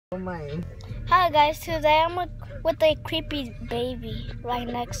Hi guys, today I'm with a creepy baby right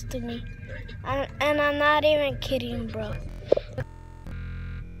next to me. And I'm not even kidding, bro.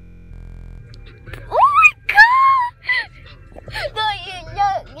 Oh my god! No,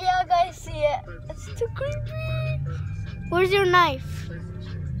 y'all guys see it. It's too creepy. Where's your knife?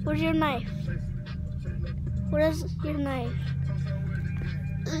 Where's your knife? Where's your knife?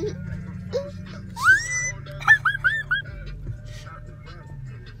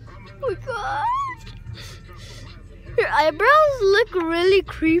 Oh my god! Your eyebrows look really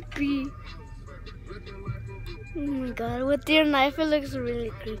creepy. Oh my god, with your knife it looks really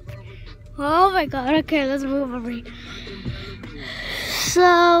creepy. Oh my god, okay, let's move over here.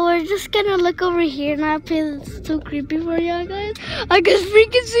 So we're just gonna look over here now because it's too creepy for y'all guys. I can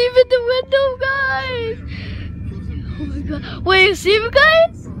freaking see him in the window, guys. Oh my god. Wait, you see him,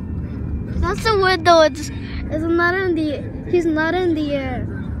 guys? That's the window. It's not in the, he's not in the air.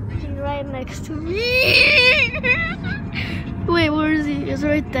 He's right next to me. Wait, where is he? He's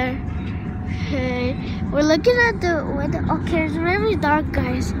right there. Okay, we're looking at the window. Okay, it's really dark,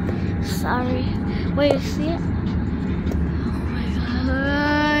 guys. Sorry. Wait, you see it? Oh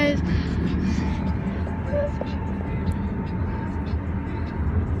my god.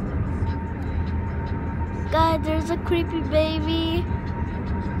 God, there's a creepy baby.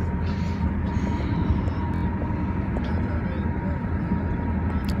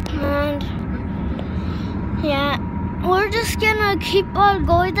 And yeah, we're just gonna keep on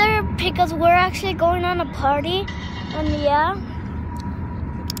going there because we're actually going on a party. And yeah,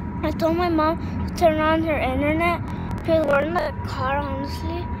 I told my mom to turn on her internet because we're in the car,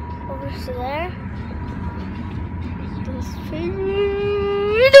 honestly, over there. This baby.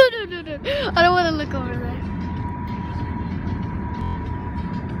 No. I don't want to look over there.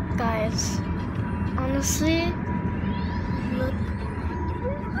 Guys, honestly, look.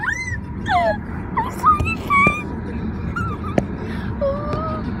 I saw your face.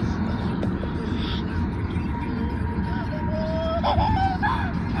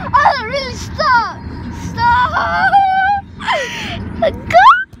 Oh, really, stop! Go!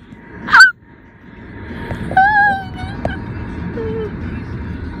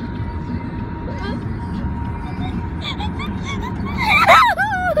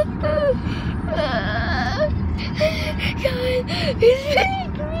 Guys, it's really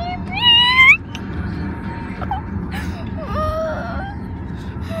creepy.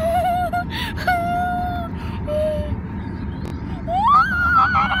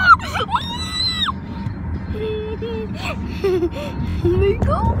 Oh my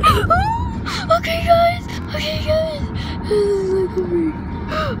god. Okay guys. Look at me.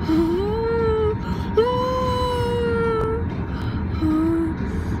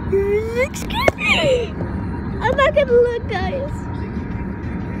 It looks creepy. I'm not gonna look, guys.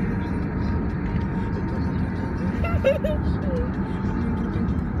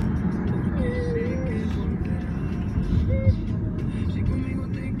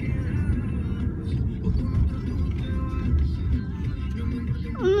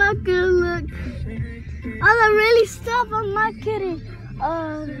 I'm not gonna look. I'm really stop. I'm not kidding.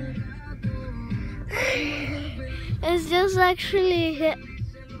 It's just actually hit.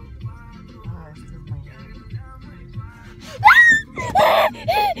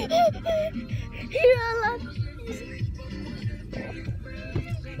 You're allowed.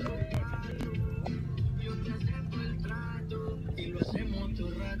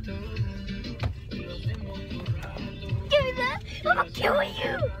 Give me that. I'm gonna kill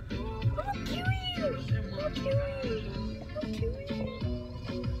you.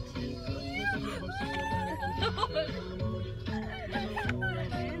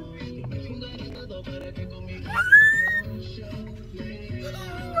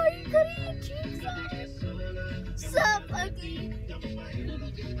 Stop, ugly.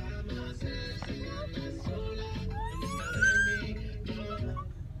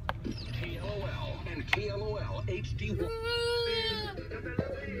 KLOL and KLOL HD1.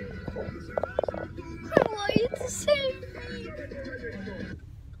 I want you to save me.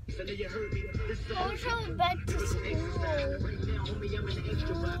 I wish I went back to school.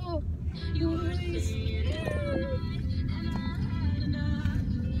 Oh, you really scared.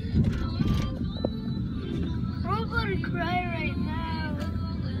 I'm gonna cry right now.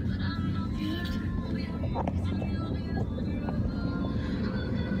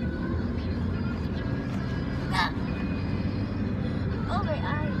 Oh, my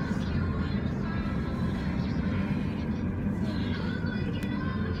eyes.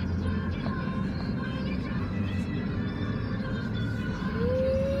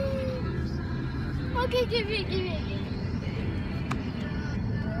 Okay, give me.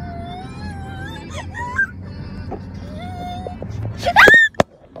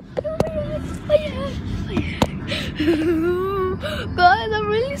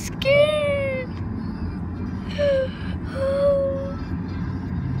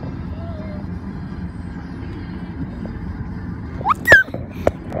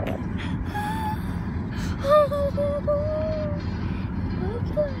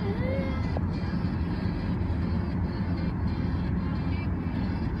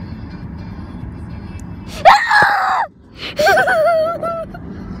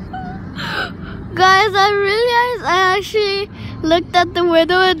 Guys, I realized I actually looked at the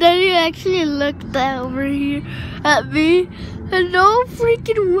window and then he actually looked over here at me. And no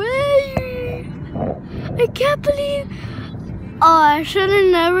freaking way! I can't believe. Oh, I should have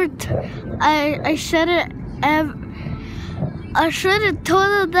never. I should have. I should have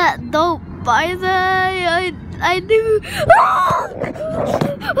told him that. Don't buy that. I knew. Ah!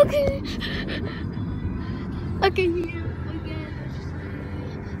 Okay. Okay.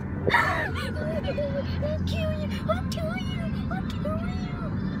 I'll kill you. I'll kill you. I'll kill you.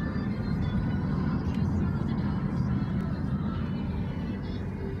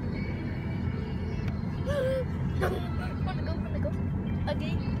 Wanna go?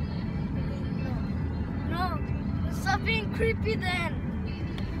 Okay. No. Stop being creepy then.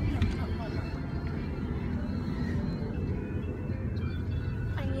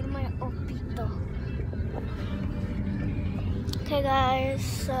 I need my opito. Okay guys,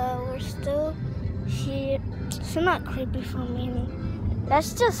 so we're still here. It's not creepy for me.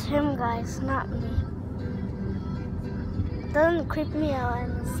 That's just him, guys, not me. It doesn't creep me out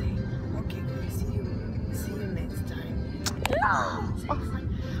anything. Okay guys, see you next time. No! Oh, fine.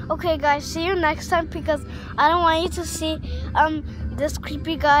 Okay guys, see you next time because I don't want you to see this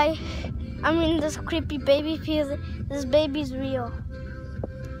creepy guy. I mean this creepy baby because this baby's real.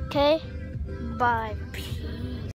 Okay? Bye.